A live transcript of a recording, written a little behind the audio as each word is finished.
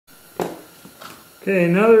Okay,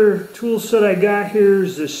 another tool set I got here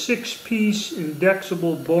is the 6-piece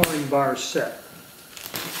indexable boring bar set.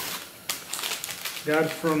 Got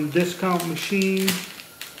it from Discount Machine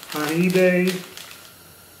on eBay,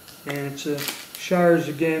 and it's a Shars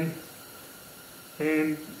again.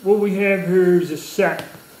 And what we have here is a set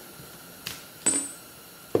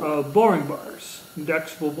of boring bars,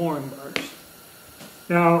 indexable boring bars.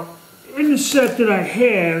 Now, in the set that I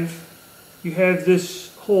have, you have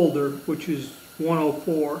this holder, which is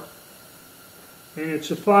 104, and it's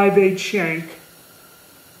a 5/8 shank,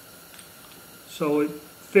 so it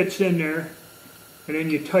fits in there, and then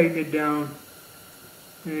you tighten it down,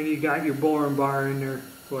 and then you got your boring bar in there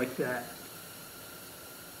like that.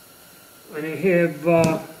 And they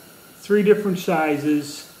have 3 different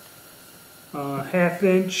sizes: 1/2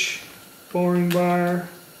 inch boring bar,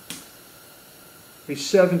 a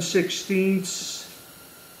 7/16,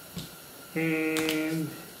 and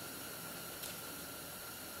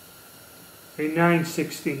a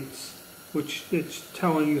 9/16, which it's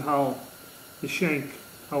telling you how the shank,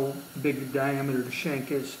 how big the diameter of the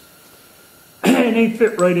shank is. And they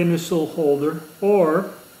fit right in this little holder.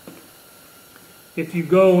 Or if you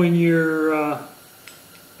go in your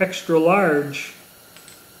extra large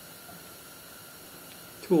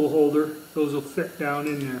tool holder, those will fit down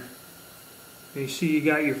in there. And you see you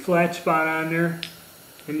got your flat spot on there,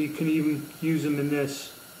 and you can even use them in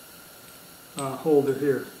this holder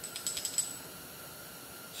here.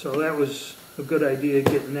 So that was a good idea,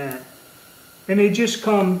 getting that. And they just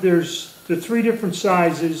come, there's the 3 different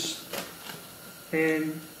sizes,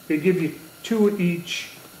 and they give you 2 each,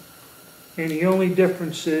 and the only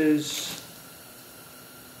difference is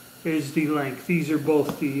the length. These are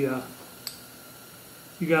both the,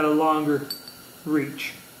 you got a longer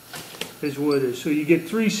reach is what it is. So you get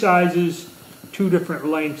 3 sizes, 2 different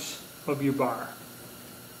lengths of your bar.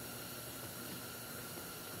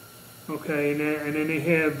 Okay, and then they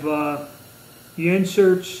have the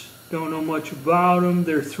inserts. Don't know much about them.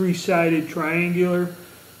 They're 3-sided triangular,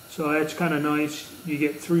 so that's kind of nice. You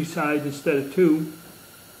get 3 sides instead of 2.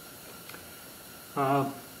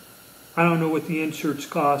 I don't know what the inserts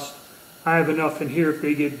cost. I have enough in here. If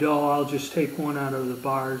they get dull, I'll just take one out of the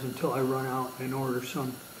bars until I run out and order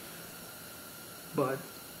some. But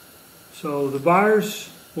so the bars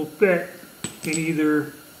will fit in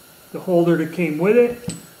either the holder that came with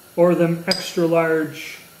it, or them extra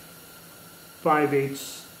large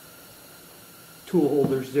 5/8 tool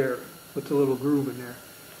holders there with the little groove in there.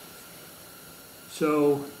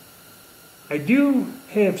 So I do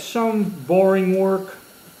have some boring work,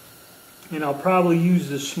 and I'll probably use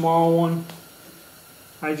the small one.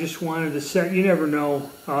 I just wanted to set, you never know.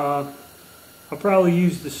 I'll probably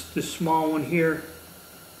use this small one here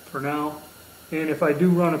for now, and if I do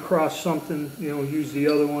run across something, you know, use the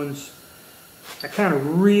other ones. I kind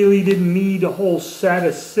of really didn't need a whole set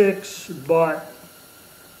of 6, but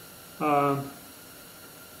I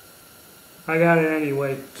got it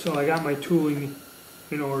anyway, so I got my tooling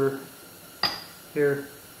in order here.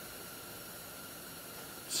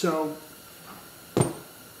 So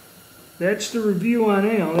that's the review on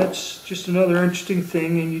it. You know, that's just another interesting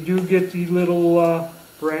thing, and you do get the little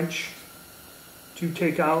wrench to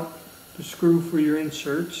take out the screw for your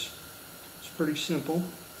inserts. It's pretty simple.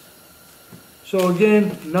 So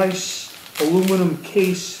again, nice aluminum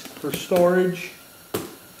case for storage.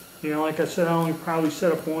 You know, like I said, I only probably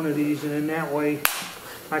set up one of these, and in that way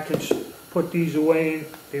I can put these away.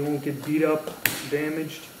 They won't get beat up,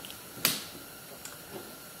 damaged.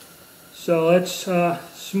 So that's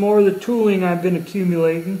some more of the tooling I've been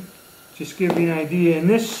accumulating. Just give you an idea. And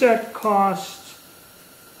this set cost,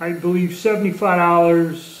 I believe,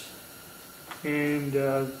 $75,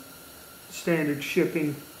 and standard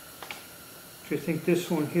shipping. I think this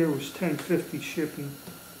one here was $10.50 shipping.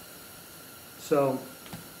 So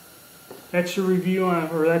that's a review on,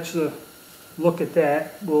 or that's a look at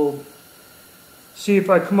that. We'll see if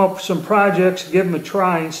I come up with some projects, give them a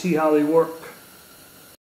try, and see how they work.